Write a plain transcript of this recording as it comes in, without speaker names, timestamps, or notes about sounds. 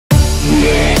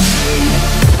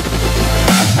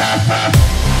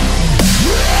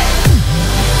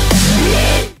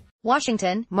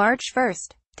Washington, March 1.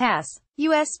 TASS.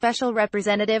 U.S. Special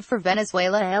Representative for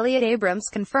Venezuela Elliott Abrams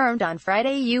confirmed on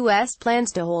Friday U.S.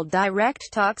 plans to hold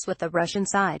direct talks with the Russian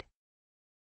side.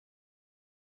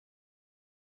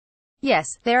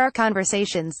 Yes, there are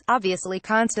conversations, obviously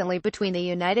constantly, between the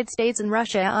United States and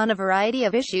Russia on a variety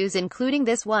of issues, including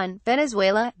this one,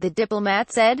 Venezuela, the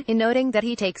diplomat said, in noting that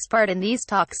he takes part in these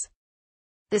talks.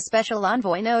 The special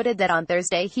envoy noted that on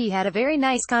Thursday he had a very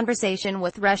nice conversation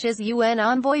with Russia's UN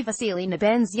envoy Vasily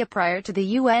Nebenzya prior to the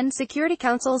UN Security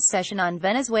Council's session on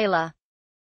Venezuela.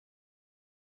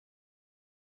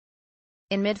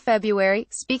 In mid-February,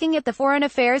 speaking at the Foreign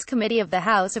Affairs Committee of the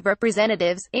House of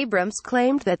Representatives, Abrams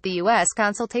claimed that the U.S.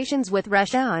 consultations with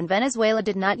Russia on Venezuela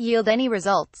did not yield any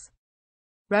results.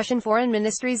 Russian Foreign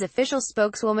Ministry's official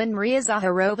spokeswoman Maria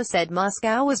Zakharova said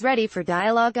Moscow was ready for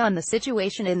dialogue on the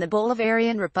situation in the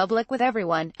Bolivarian Republic with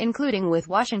everyone, including with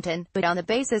Washington, but on the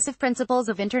basis of principles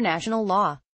of international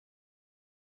law.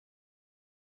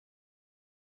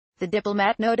 The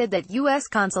diplomat noted that U.S.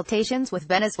 consultations with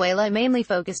Venezuela mainly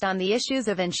focused on the issues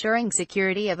of ensuring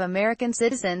security of American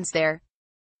citizens there.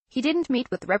 He didn't meet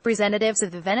with representatives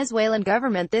of the Venezuelan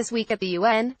government this week at the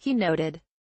UN, he noted.